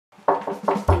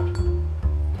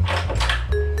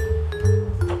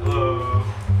Hello.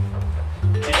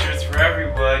 T-shirts for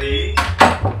everybody.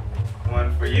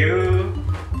 One for you.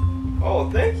 Oh,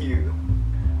 thank you.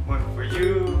 One for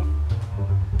you.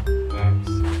 Thanks.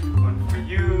 One for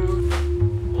you.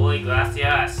 Uy,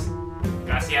 gracias.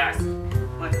 Gracias.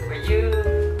 One for you.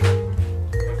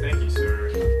 Oh, thank you, sir.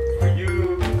 For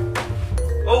you.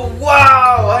 Oh,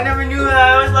 wow! I never knew that.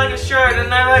 I always like a shirt,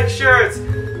 and I like shirts.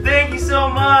 Thank you so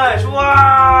much.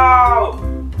 Wow!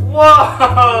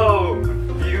 Whoa!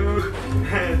 For you.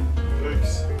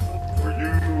 Thanks. For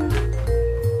you.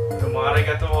 Domo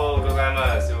arigatou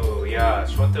gozaimasu. Yeah,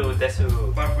 shoto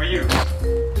desu. One for you.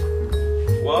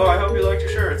 Well, I hope you liked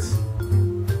your shirts.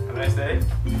 Have a nice day.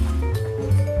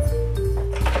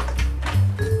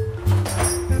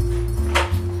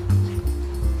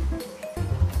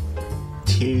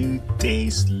 2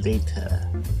 days later.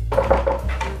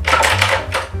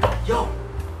 Yo,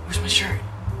 where's my shirt?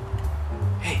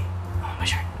 Hey, oh, my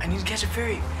shirt. I need to catch a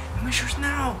ferry. And my shirt's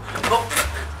now. Oh.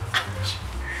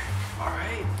 All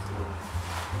right.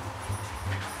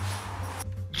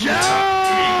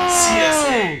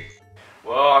 CSA.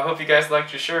 Well, I hope you guys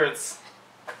liked your shirts.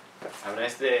 Have a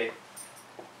nice day.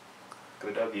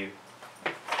 Go W.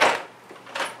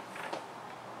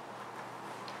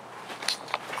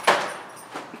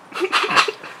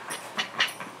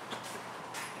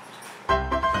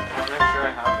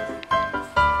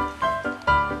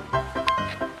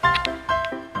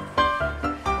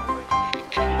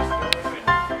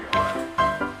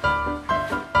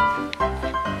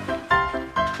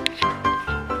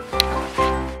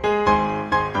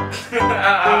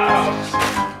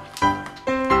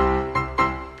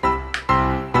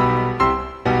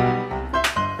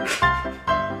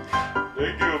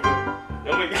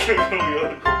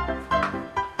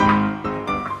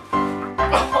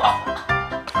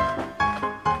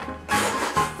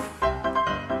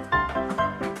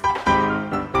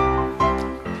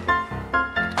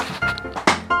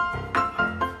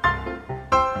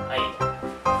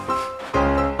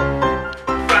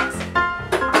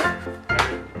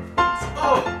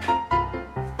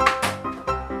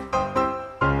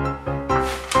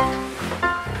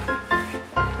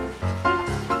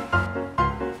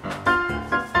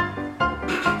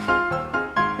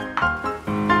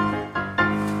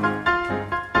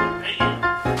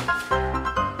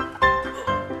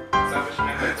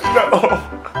 No.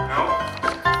 No?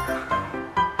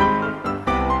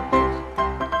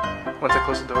 Once I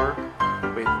close the door,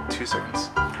 wait 2 seconds.